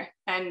here,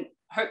 and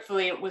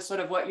hopefully it was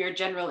sort of what your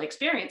general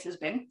experience has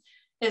been,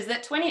 is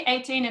that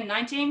 2018 and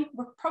 19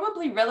 were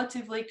probably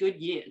relatively good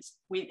years.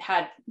 We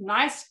had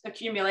nice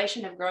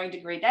accumulation of growing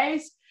degree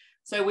days.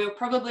 So we were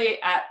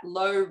probably at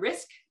low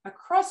risk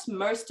across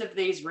most of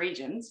these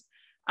regions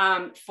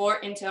for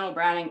internal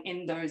browning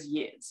in those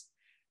years.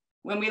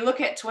 When we look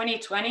at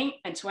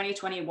 2020 and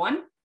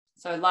 2021,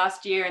 so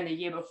last year and the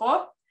year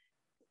before,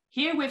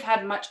 here we've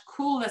had much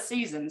cooler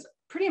seasons,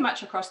 pretty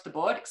much across the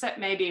board, except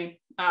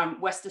maybe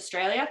West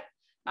Australia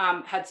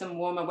had some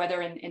warmer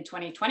weather in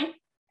 2020.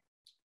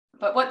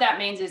 But what that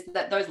means is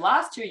that those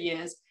last 2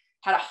 years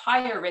had a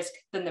higher risk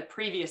than the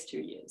previous 2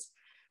 years.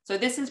 So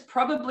this is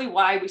probably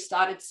why we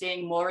started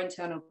seeing more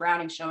internal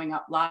browning showing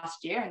up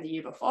last year and the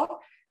year before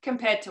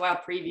compared to our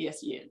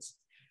previous years.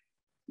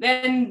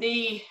 Then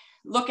the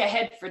look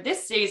ahead for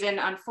this season,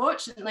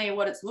 unfortunately,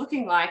 what it's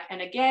looking like,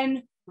 and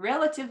again,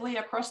 relatively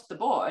across the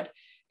board,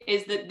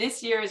 is that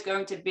this year is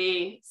going to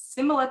be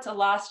similar to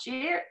last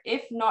year,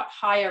 if not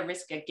higher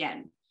risk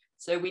again.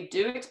 So we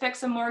do expect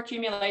some more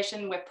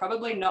accumulation. We're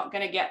probably not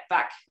going to get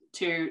back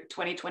to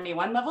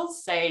 2021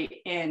 levels,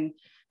 say in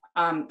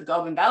the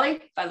Goulburn Valley.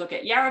 If I look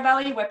at Yarra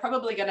Valley, we're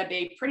probably going to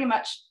be pretty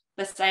much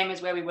the same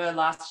as where we were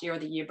last year or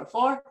the year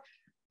before.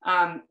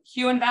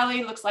 Huon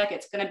Valley looks like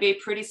it's going to be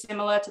pretty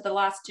similar to the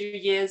last 2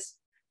 years.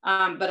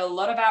 But a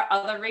lot of our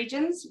other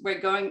regions, we're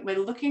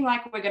looking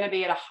like we're going to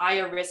be at a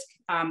higher risk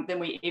than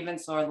we even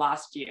saw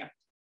last year.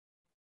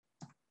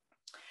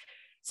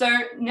 So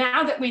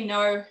now that we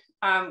know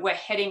we're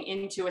heading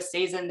into a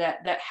season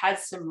that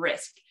has some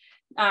risk,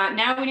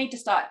 now we need to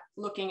start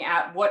looking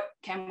at what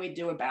can we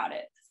do about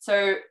it.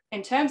 So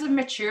in terms of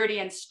maturity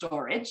and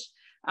storage,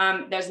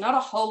 there's not a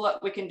whole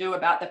lot we can do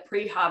about the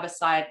pre-harvest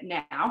side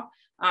now.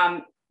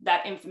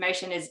 That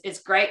information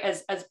is great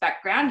as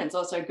background. It's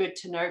also good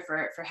to know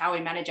for how we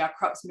manage our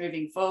crops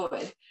moving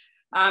forward.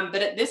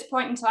 But at this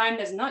point in time,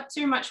 there's not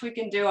too much we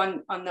can do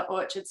on the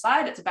orchard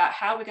side. It's about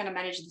how we're going to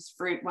manage this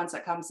fruit once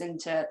it comes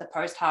into the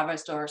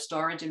post-harvest or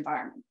storage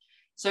environment.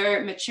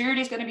 So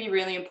maturity is going to be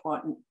really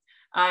important.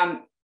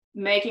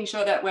 Making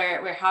sure that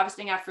we're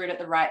harvesting our fruit at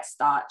the right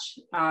starch.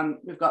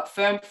 We've got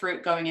firm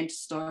fruit going into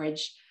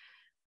storage.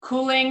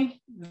 Cooling,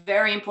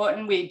 very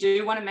important. We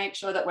do want to make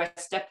sure that we're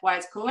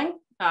stepwise cooling.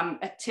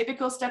 A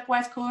typical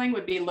stepwise cooling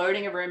would be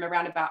loading a room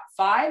around about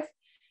 5.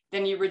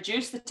 Then you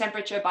reduce the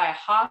temperature by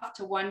 0.5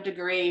 to 1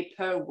 degree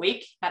per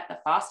week at the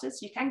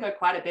fastest. You can go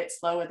quite a bit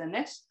slower than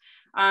this.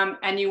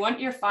 And you want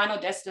your final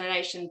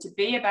destination to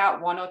be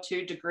about 1 or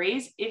 2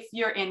 degrees if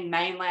you're in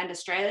mainland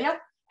Australia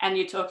and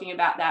you're talking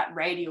about that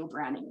radial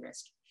browning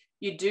risk.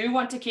 You do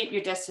want to keep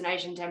your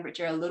destination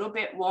temperature a little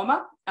bit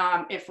warmer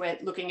if we're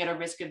looking at a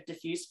risk of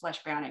diffuse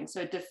flesh browning.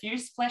 So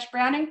diffuse flesh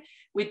browning,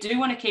 we do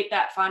want to keep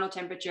that final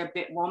temperature a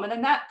bit warmer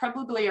than that,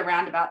 probably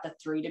around about the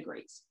 3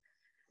 degrees.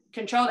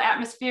 Controlled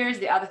atmosphere is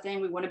the other thing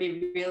we want to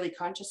be really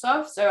conscious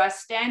of. So our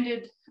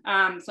standard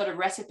sort of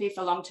recipe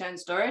for long-term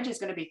storage is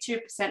going to be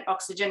 2%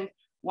 oxygen,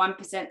 1%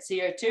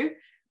 CO2,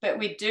 but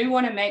we do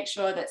want to make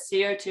sure that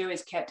CO2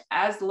 is kept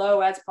as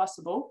low as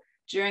possible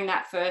during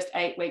that first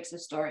 8 weeks of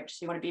storage.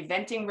 So you want to be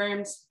venting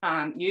rooms,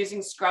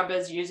 using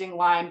scrubbers, using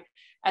lime.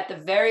 At the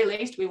very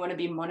least, we want to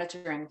be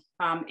monitoring.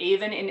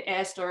 Even in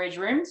air storage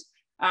rooms,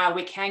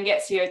 we can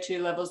get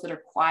CO2 levels that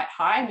are quite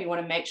high, and we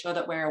want to make sure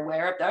that we're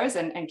aware of those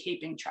and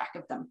keeping track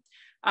of them.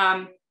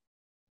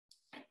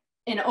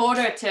 In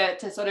order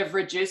to sort of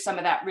reduce some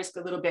of that risk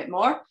a little bit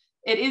more,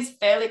 it is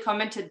fairly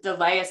common to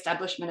delay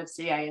establishment of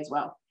CA as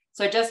well.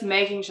 So just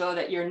making sure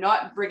that you're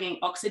not bringing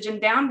oxygen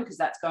down, because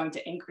that's going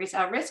to increase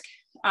our risk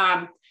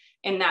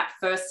in that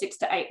first 6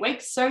 to 8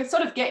 weeks. So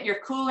sort of get your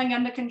cooling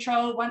under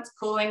control. Once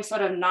cooling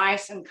sort of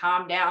nice and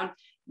calm down,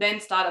 then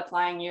start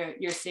applying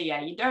your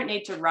CA. You don't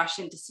need to rush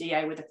into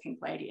CA with a pink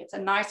lady. It's a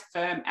nice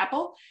firm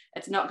apple.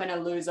 It's not going to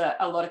lose a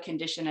lot of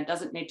condition. It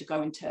doesn't need to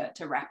go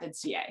into rapid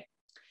CA.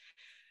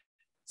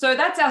 So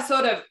that's our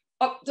sort of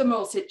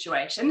optimal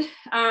situation.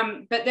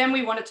 But then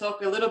we want to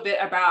talk a little bit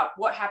about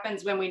what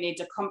happens when we need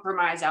to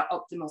compromise our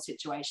optimal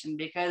situation,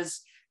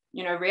 because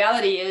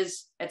reality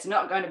is it's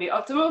not going to be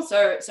optimal.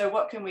 So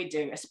what can we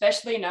do,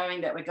 especially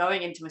knowing that we're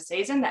going into a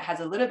season that has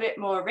a little bit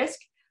more risk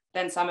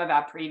than some of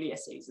our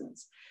previous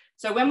seasons?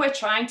 So when we're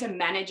trying to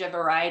manage a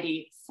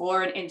variety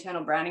for an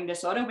internal browning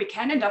disorder, we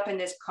can end up in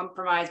this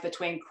compromise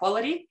between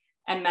quality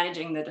and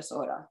managing the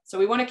disorder. So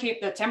we want to keep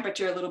the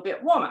temperature a little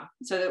bit warmer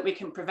so that we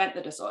can prevent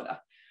the disorder.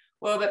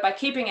 Well, but by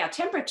keeping our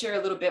temperature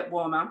a little bit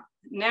warmer,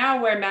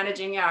 now we're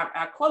managing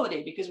our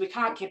quality, because we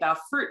can't keep our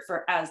fruit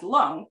for as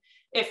long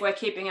if we're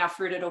keeping our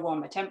fruit at a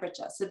warmer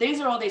temperature. So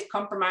these are all these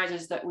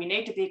compromises that we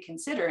need to be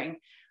considering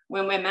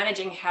when we're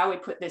managing how we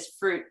put this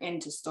fruit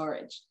into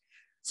storage.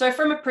 So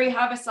from a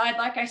pre-harvest side,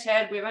 like I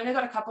said, we've only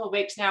got a couple of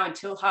weeks now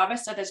until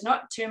harvest, so there's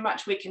not too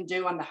much we can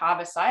do on the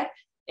harvest side.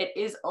 It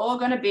is all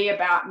going to be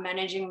about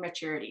managing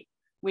maturity.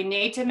 We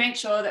need to make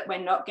sure that we're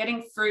not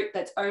getting fruit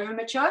that's over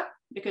mature,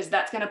 because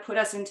that's going to put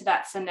us into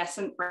that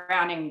senescent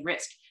browning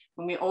risk.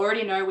 When we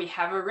already know we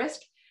have a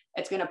risk,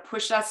 it's going to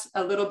push us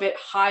a little bit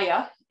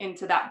higher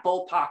into that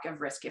ballpark of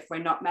risk if we're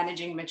not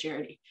managing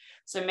maturity.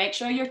 So make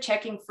sure you're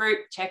checking fruit,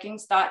 checking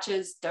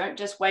starches. Don't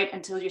just wait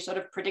until you sort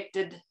of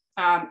predicted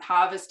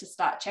harvest to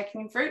start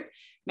checking fruit.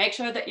 Make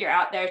sure that you're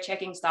out there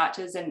checking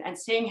starches and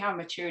seeing how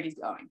maturity is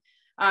going.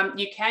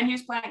 You can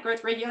use plant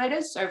growth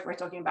regulators. So if we're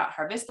talking about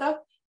Harvista,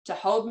 to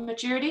hold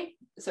maturity.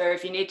 So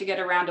if you need to get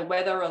around a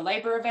weather or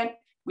labor event,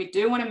 we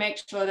do want to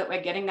make sure that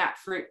we're getting that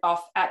fruit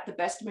off at the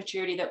best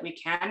maturity that we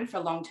can for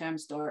long-term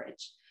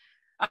storage.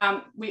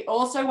 We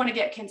also want to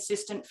get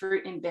consistent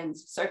fruit in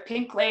bins. So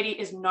Pink Lady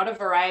is not a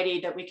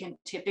variety that we can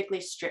typically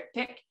strip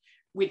pick.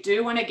 We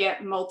do want to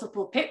get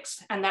multiple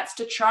picks, and that's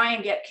to try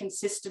and get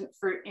consistent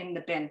fruit in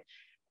the bin.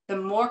 The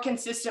more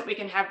consistent we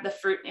can have the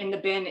fruit in the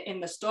bin in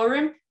the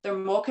storeroom, the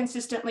more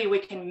consistently we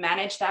can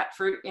manage that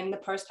fruit in the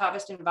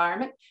post-harvest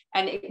environment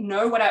and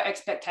know what our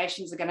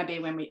expectations are going to be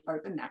when we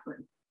open that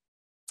room.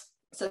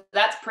 So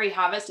that's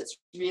pre-harvest. It's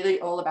really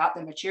all about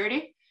the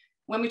maturity.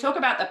 When we talk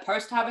about the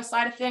post-harvest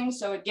side of things,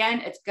 so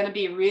again, it's going to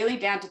be really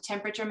down to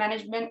temperature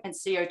management and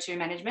CO2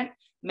 management,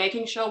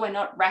 making sure we're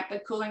not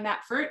rapid cooling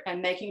that fruit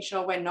and making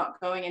sure we're not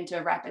going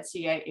into rapid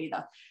CA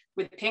either.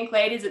 With Pink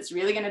Ladies, it's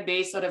really going to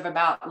be sort of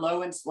about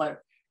low and slow.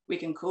 We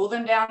can cool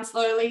them down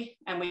slowly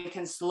and we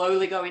can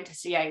slowly go into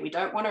CA. We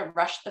don't want to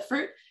rush the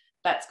fruit.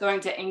 That's going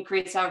to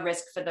increase our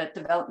risk for the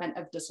development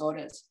of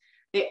disorders.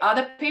 The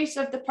other piece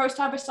of the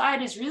post-harvest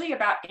side is really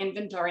about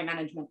inventory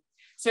management.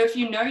 So if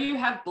you know you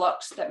have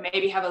blocks that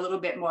maybe have a little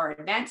bit more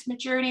advanced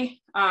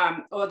maturity,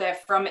 or they're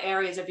from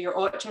areas of your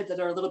orchard that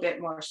are a little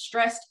bit more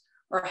stressed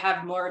or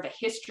have more of a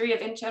history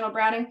of internal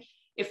browning,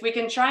 if we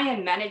can try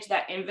and manage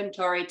that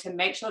inventory to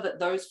make sure that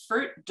those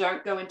fruit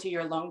don't go into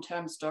your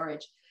long-term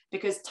storage,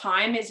 because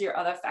time is your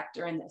other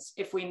factor in this.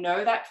 If we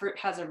know that fruit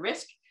has a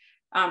risk,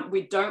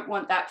 we don't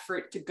want that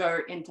fruit to go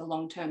into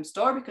long-term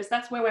store, because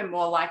that's where we're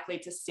more likely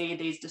to see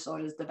these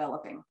disorders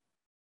developing.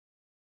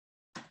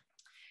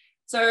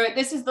 So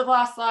this is the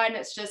last slide.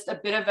 It's just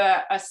a bit of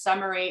a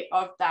summary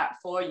of that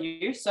for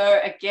you. So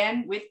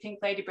again, with pink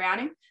lady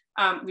browning,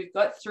 we've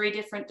got 3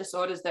 different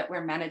disorders that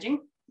we're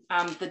managing.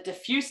 The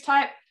diffuse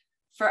type,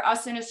 for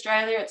us in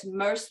Australia, it's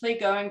mostly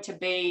going to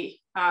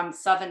be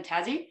southern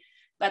Tassie.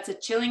 That's a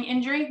chilling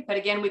injury, but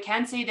again, we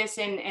can see this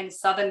in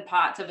southern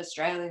parts of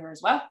Australia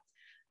as well.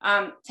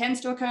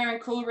 Tends to occur in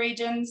cool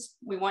regions.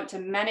 We want to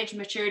manage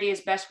maturity as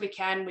best we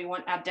can. We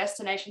want our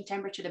destination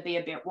temperature to be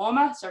a bit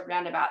warmer, so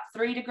around about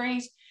 3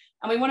 degrees.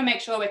 And we want to make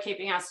sure we're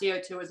keeping our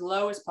CO2 as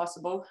low as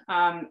possible.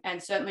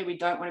 And certainly we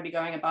don't want to be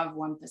going above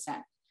 1%.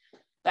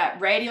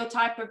 That radial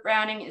type of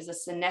browning is a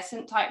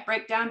senescent type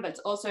breakdown, but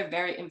it's also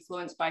very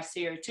influenced by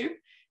CO2.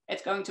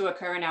 It's going to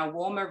occur in our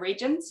warmer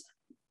regions.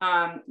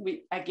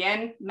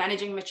 Again,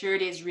 managing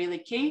maturity is really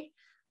key.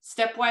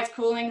 Stepwise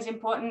cooling is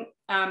important.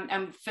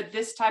 And for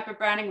this type of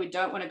browning, we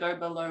don't want to go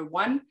below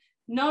 1,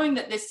 knowing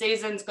that this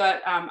season's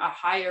got a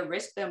higher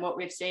risk than what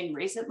we've seen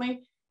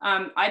recently.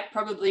 I'd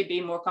probably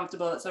be more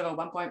comfortable at sort of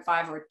a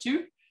 1.5 or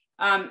 2.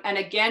 And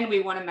again,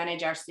 we want to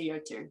manage our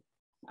CO2.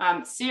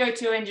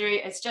 CO2 injury,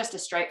 it's just a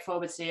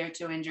straightforward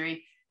CO2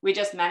 injury. We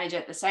just manage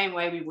it the same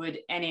way we would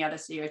any other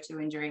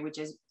CO2 injury, which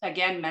is,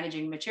 again,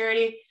 managing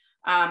maturity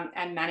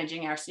and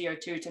managing our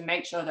CO2 to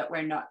make sure that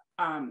we're not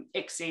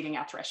exceeding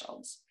our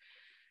thresholds.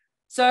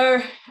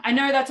 So I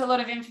know that's a lot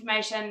of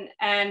information,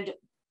 and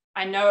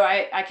I know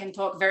I can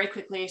talk very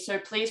quickly. So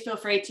please feel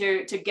free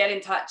to get in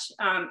touch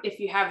if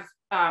you have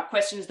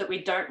questions that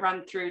we don't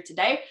run through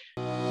today.